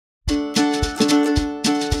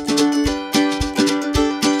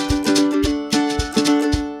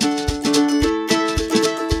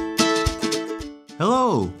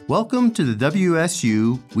Welcome to the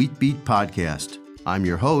WSU Wheat Beat Podcast. I'm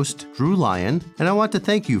your host, Drew Lyon, and I want to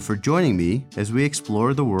thank you for joining me as we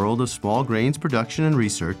explore the world of small grains production and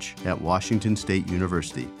research at Washington State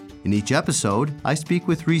University. In each episode, I speak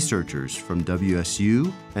with researchers from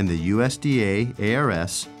WSU and the USDA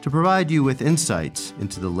ARS to provide you with insights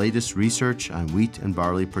into the latest research on wheat and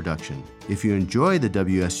barley production. If you enjoy the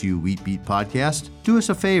WSU Wheat Beat podcast, do us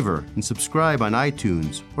a favor and subscribe on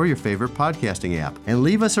iTunes or your favorite podcasting app. And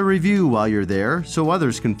leave us a review while you're there so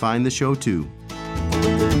others can find the show too.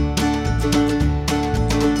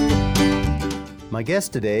 My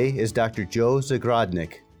guest today is Dr. Joe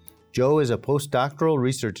Zagrodnik. Joe is a postdoctoral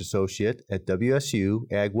research associate at WSU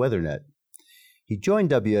AgWeatherNet. He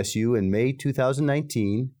joined WSU in May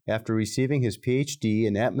 2019 after receiving his PhD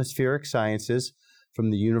in atmospheric sciences from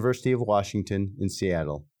the University of Washington in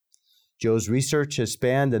Seattle. Joe's research has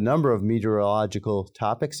spanned a number of meteorological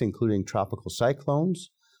topics, including tropical cyclones,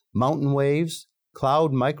 mountain waves,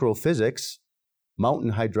 cloud microphysics,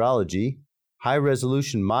 mountain hydrology,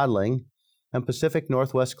 high-resolution modeling, and Pacific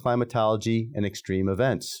Northwest climatology and extreme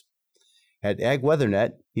events. At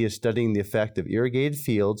AgWeatherNet, he is studying the effect of irrigated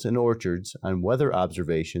fields and orchards on weather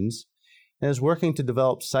observations and is working to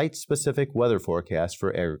develop site-specific weather forecasts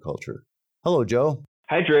for agriculture. Hello, Joe.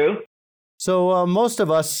 Hi, Drew. So most of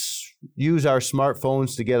us use our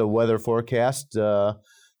smartphones to get a weather forecast.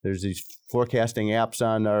 There's these forecasting apps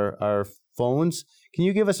on our phones. Can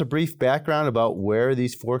you give us a brief background about where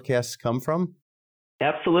these forecasts come from?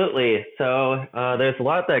 Absolutely. So there's a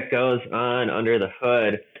lot that goes on under the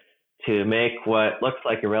hood to make what looks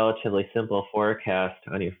like a relatively simple forecast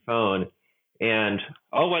on your phone. And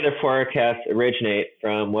all weather forecasts originate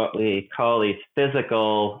from what we call these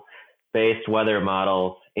physical-based weather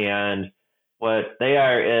models. And what they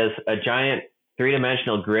are is a giant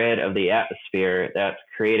three-dimensional grid of the atmosphere that's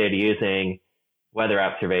created using weather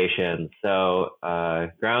observations. So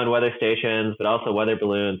ground weather stations, but also weather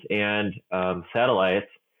balloons and satellites.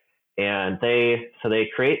 And they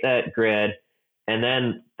create that grid, and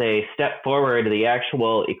then they step forward to the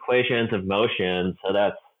actual equations of motion. So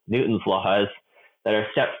that's Newton's laws that are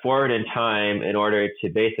stepped forward in time in order to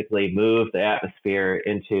basically move the atmosphere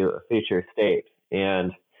into a future state.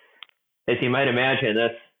 And as you might imagine,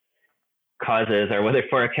 this causes our weather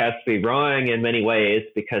forecasts to be wrong in many ways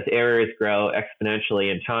because errors grow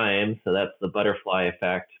exponentially in time. So that's the butterfly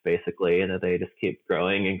effect, basically, that they just keep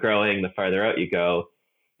growing and growing the farther out you go.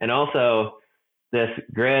 And also, this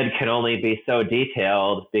grid can only be so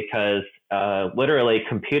detailed because literally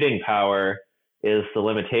computing power is the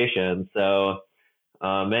limitation. So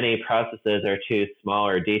many processes are too small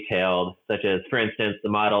or detailed, such as, for instance, the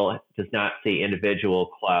model does not see individual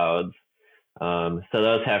clouds. So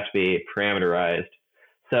those have to be parameterized.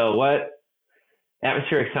 So what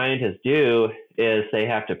atmospheric scientists do is they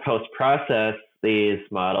have to post-process these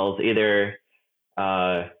models, either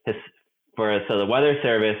so the Weather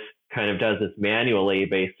Service kind of does this manually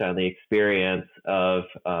based on the experience of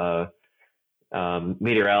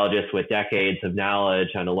meteorologists with decades of knowledge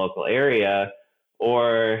on a local area,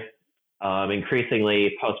 or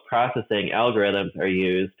increasingly post-processing algorithms are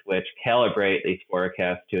used which calibrate these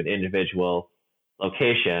forecasts to an individual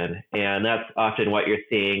location. And that's often what you're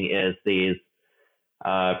seeing is these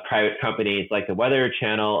private companies like the Weather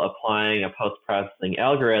Channel applying a post-processing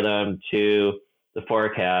algorithm to the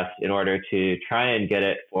forecast in order to try and get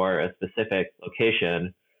it for a specific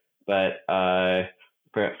location. But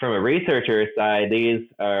from a researcher side, these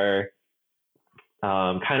are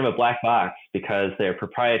kind of a black box because they're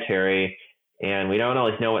proprietary and we don't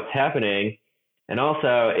always know what's happening. And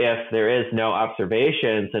also, if there is no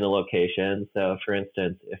observations in a location, so for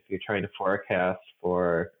instance, if you're trying to forecast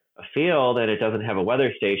for a field and it doesn't have a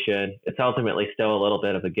weather station, it's ultimately still a little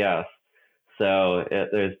bit of a guess. So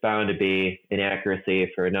there's bound to be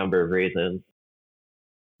inaccuracy for a number of reasons.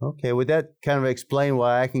 Okay, would that kind of explain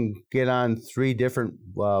why I can get on three different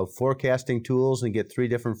forecasting tools and get three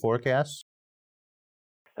different forecasts?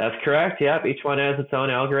 That's correct. Yep. Each one has its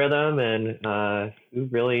own algorithm, and who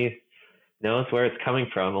really knows where it's coming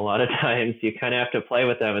from? A lot of times you kind of have to play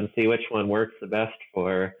with them and see which one works the best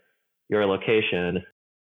for your location.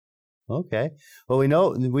 Okay. Well, we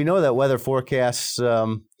know that weather forecasts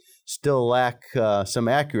still lack some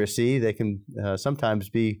accuracy. They can sometimes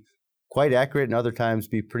be quite accurate and other times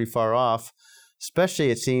be pretty far off, especially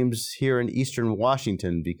it seems here in eastern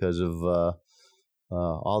Washington because of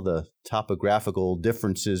all the topographical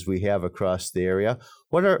differences we have across the area.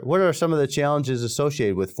 What are some of the challenges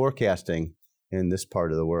associated with forecasting in this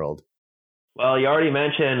part of the world? Well, you already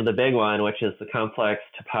mentioned the big one, which is the complex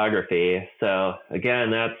topography. So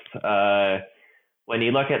again, that's when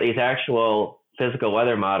you look at these actual physical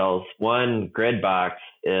weather models, one grid box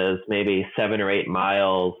is maybe 7 or 8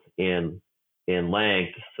 miles in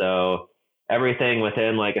length. So everything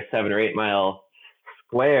within like a 7 or 8 mile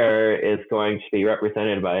square is going to be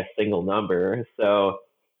represented by a single number. So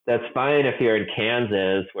that's fine if you're in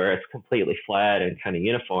Kansas where it's completely flat and kind of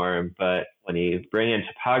uniform. But when you bring in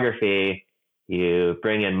topography, you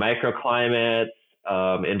bring in microclimates,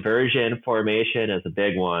 inversion formation is a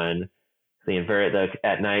big one.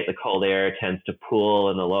 At night, the cold air tends to pool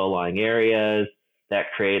in the low-lying areas. That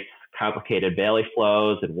creates complicated valley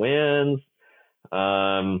flows and winds.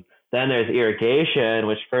 Then there's irrigation,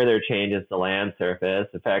 which further changes the land surface,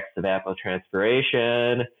 affects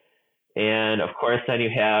evapotranspiration. And of course, then you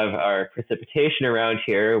have our precipitation around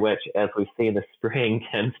here, which, as we've seen this spring,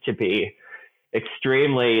 tends to be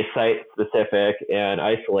extremely site-specific and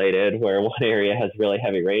isolated, where one area has really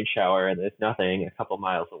heavy rain shower and there's nothing a couple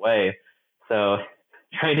miles away. So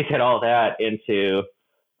trying to get all that into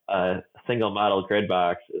a single model grid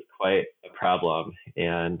box is quite a problem.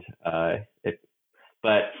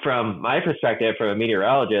 But from my perspective, from a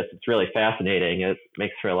meteorologist, it's really fascinating. It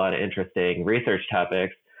makes for a lot of interesting research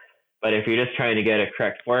topics. But if you're just trying to get a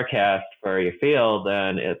correct forecast for your field,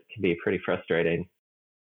 then it can be pretty frustrating.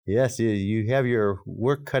 Yes, you have your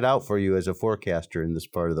work cut out for you as a forecaster in this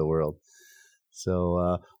part of the world.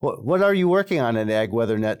 So what are you working on at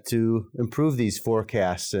AgWeatherNet to improve these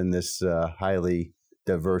forecasts in this highly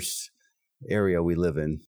diverse area we live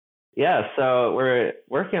in? Yeah, so we're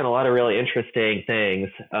working on a lot of really interesting things.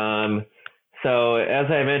 So as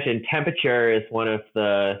I mentioned, temperature is one of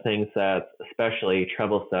the things that's especially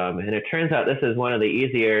troublesome. And it turns out this is one of the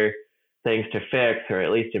easier things to fix or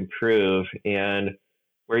at least improve. And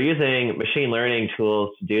we're using machine learning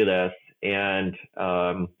tools to do this. And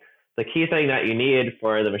the key thing that you need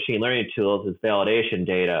for the machine learning tools is validation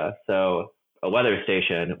data. So a weather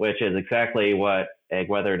station, which is exactly what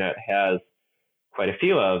AgWeatherNet has quite a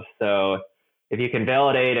few of. So if you can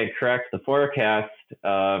validate and correct the forecast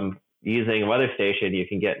using a weather station, you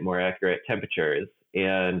can get more accurate temperatures.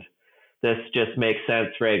 And this just makes sense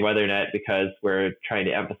for AgWeatherNet because we're trying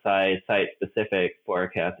to emphasize site-specific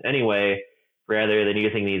forecasts anyway, rather than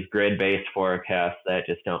using these grid-based forecasts that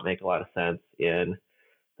just don't make a lot of sense in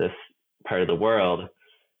this part of the world.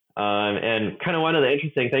 And kind of one of the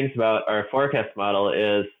interesting things about our forecast model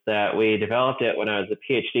is that we developed it when I was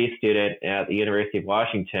a PhD student at the University of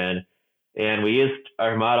Washington. And we used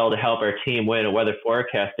our model to help our team win a weather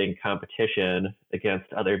forecasting competition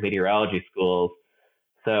against other meteorology schools.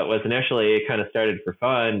 So it was initially kind of started for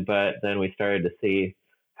fun, but then we started to see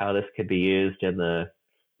how this could be used in the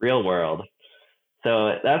real world.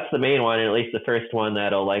 So that's the main one, and at least the first one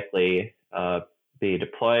that'll likely be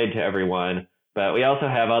deployed to everyone. But we also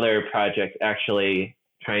have other projects actually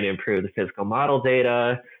trying to improve the physical model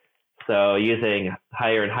data. So using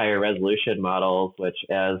higher and higher resolution models, which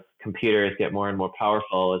as computers get more and more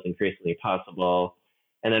powerful is increasingly possible.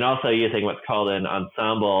 And then also using what's called an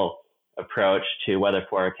ensemble approach to weather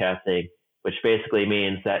forecasting, which basically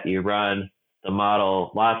means that you run the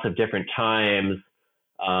model lots of different times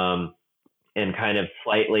and kind of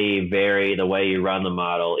slightly vary the way you run the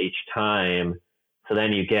model each time. So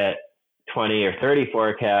then you get 20 or 30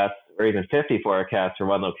 forecasts or even 50 forecasts from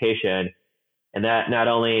one location. And that not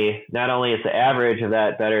only is the average of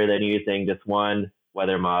that better than using just one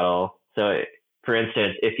weather model. So for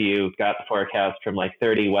instance, if you got the forecast from like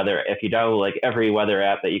 30 weather, if you download like every weather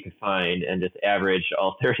app that you could find and just average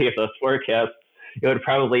all 30 of those forecasts, it would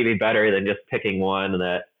probably be better than just picking one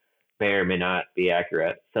that may or may not be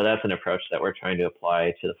accurate. So that's an approach that we're trying to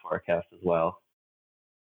apply to the forecast as well.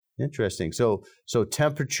 Interesting. So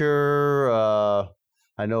temperature,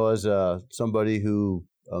 I know as somebody who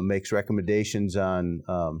makes recommendations on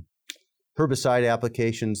herbicide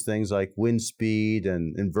applications, things like wind speed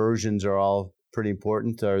and inversions are all pretty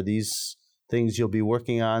important. Are these things you'll be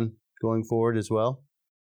working on going forward as well?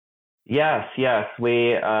 Yes.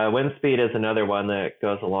 Wind speed is another one that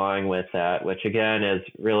goes along with that, which again is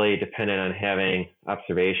really dependent on having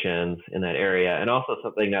observations in that area, and also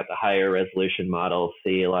something that the higher resolution models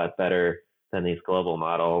see a lot better than these global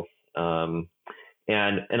models. And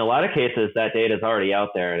in a lot of cases, that data is already out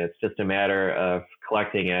there, and it's just a matter of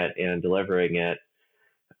collecting it and delivering it.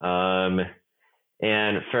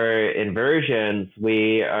 And for inversions,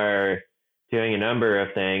 we are doing a number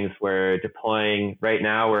of things. We're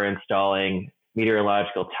installing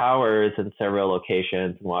meteorological towers in several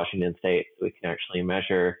locations in Washington State so we can actually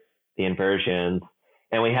measure the inversions.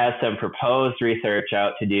 And we have some proposed research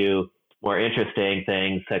out to do more interesting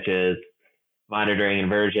things, such as monitoring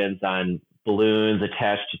inversions on balloons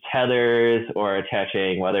attached to tethers or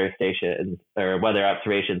attaching weather stations or weather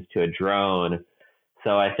observations to a drone.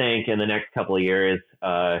 So I think in the next couple of years,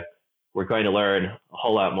 we're going to learn a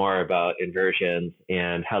whole lot more about inversions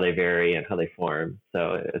and how they vary and how they form.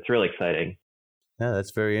 So it's really exciting. Yeah,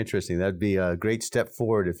 that's very interesting. That'd be a great step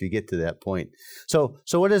forward if you get to that point. So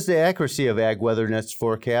what is the accuracy of AgWeatherNet's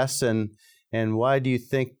forecasts, and why do you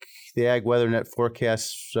think the AgWeatherNet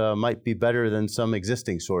forecasts might be better than some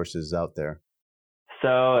existing sources out there?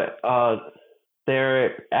 So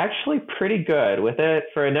they're actually pretty good with it.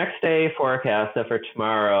 For a next day forecast, so for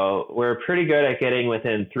tomorrow, we're pretty good at getting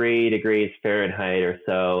within 3 degrees Fahrenheit or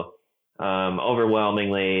so,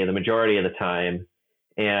 overwhelmingly the majority of the time.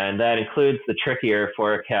 And that includes the trickier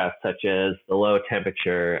forecasts, such as the low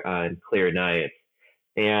temperature on clear nights.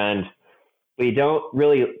 And we don't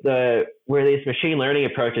really, where these machine learning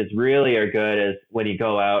approaches really are good is when you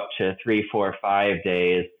go out to 3, 4, 5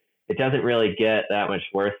 days. It doesn't really get that much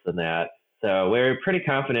worse than that. So we're pretty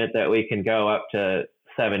confident that we can go up to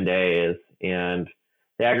 7 days, and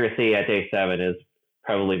the accuracy at day 7 is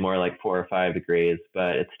probably more like 4 or 5 degrees,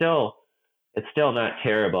 but it's still not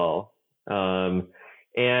terrible.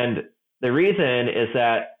 And the reason is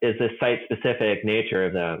the site-specific nature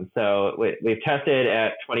of them. So we've tested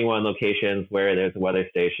at 21 locations where there's a weather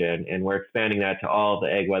station, and we're expanding that to all of the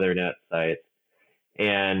AgWeatherNet sites.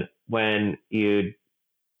 And when you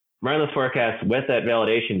run those forecasts with that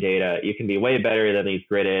validation data, you can be way better than these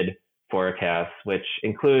gridded forecasts, which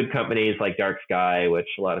include companies like Dark Sky, which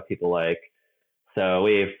a lot of people like. So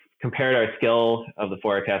we've compared our skill of the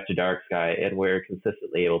forecast to Dark Sky, and we're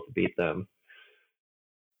consistently able to beat them.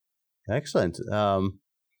 Excellent.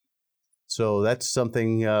 So that's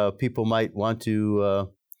something people might want to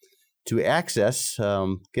access,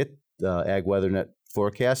 get AgWeatherNet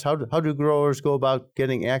forecasts. How do growers go about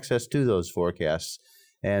getting access to those forecasts?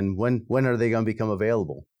 And when are they going to become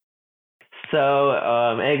available? So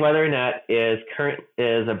AgWeatherNet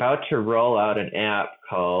is about to roll out an app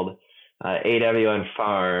called AWN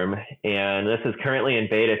Farm, and this is currently in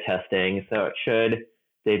beta testing, so it should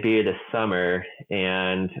debut this summer,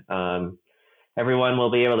 and everyone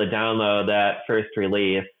will be able to download that first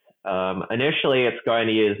release. Initially, it's going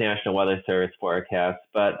to use National Weather Service forecasts,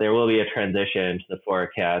 but there will be a transition to the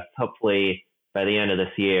forecast, hopefully by the end of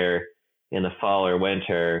this year, in the fall or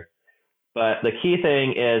winter. But the key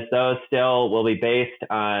thing is those still will be based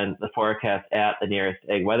on the forecast at the nearest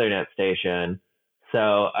AgWeatherNet station.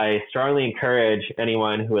 So I strongly encourage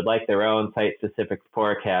anyone who would like their own site-specific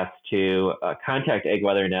forecast to contact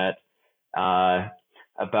AgWeatherNet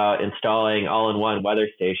about installing all-in-one weather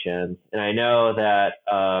stations. And I know that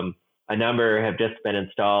a number have just been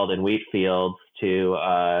installed in wheat fields to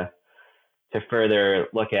further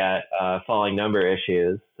look at falling number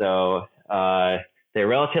issues. So they're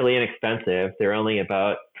relatively inexpensive. They're only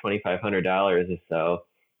about $2,500 or so.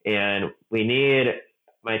 And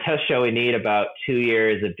my tests show we need about 2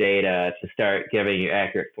 years of data to start giving you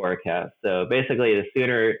accurate forecasts. So basically, the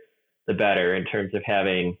sooner the better in terms of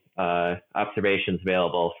having observations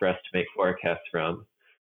available for us to make forecasts from.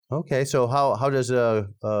 Okay, so how does a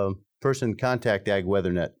person contact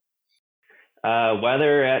AgWeatherNet?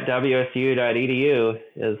 Weather at wsu.edu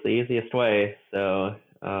is the easiest way. So,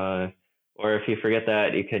 or if you forget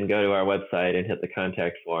that, you can go to our website and hit the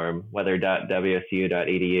contact form,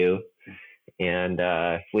 weather.wsu.edu. And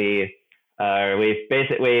we've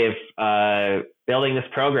building this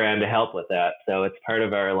program to help with that. So it's part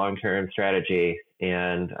of our long-term strategy,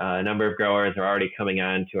 and a number of growers are already coming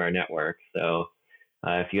on to our network. So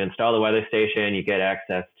if you install the weather station, you get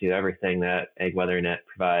access to everything that AgWeatherNet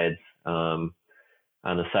provides on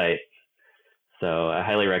the site. So I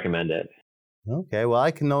highly recommend it. Okay, well,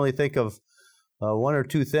 I can only think of 1 or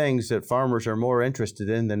 2 things that farmers are more interested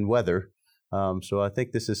in than weather. So I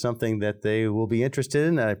think this is something that they will be interested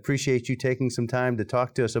in. I appreciate you taking some time to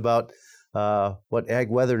talk to us about what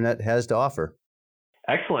AgWeatherNet has to offer.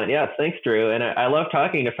 Excellent. Yes, thanks, Drew. And I love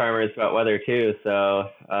talking to farmers about weather too. So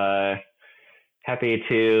happy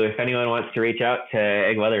to, if anyone wants to reach out to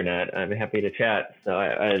AgWeatherNet, I'm happy to chat. So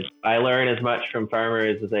I learn as much from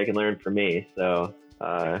farmers as they can learn from me. So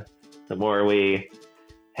the more we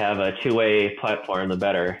have a two-way platform, the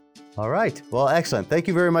better. All right. Well, excellent. Thank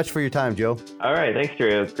you very much for your time, Joe. All right. Thanks,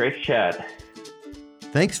 Drew. Great to chat.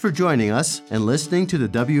 Thanks for joining us and listening to the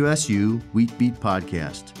WSU Wheat Beat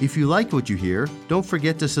Podcast. If you like what you hear, don't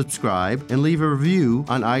forget to subscribe and leave a review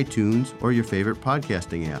on iTunes or your favorite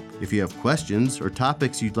podcasting app. If you have questions or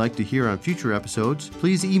topics you'd like to hear on future episodes,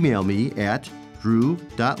 please email me at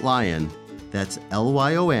drew.lyon, that's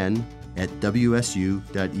Lyon,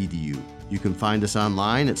 @wsu.edu. You can find us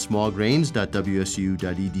online at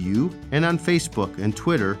smallgrains.wsu.edu and on Facebook and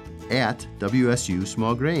Twitter at WSU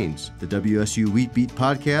Small Grains. The WSU Wheat Beat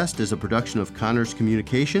podcast is a production of Connors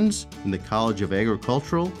Communications in the College of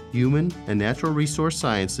Agricultural, Human, and Natural Resource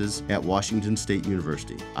Sciences at Washington State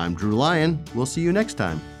University. I'm Drew Lyon. We'll see you next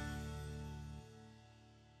time.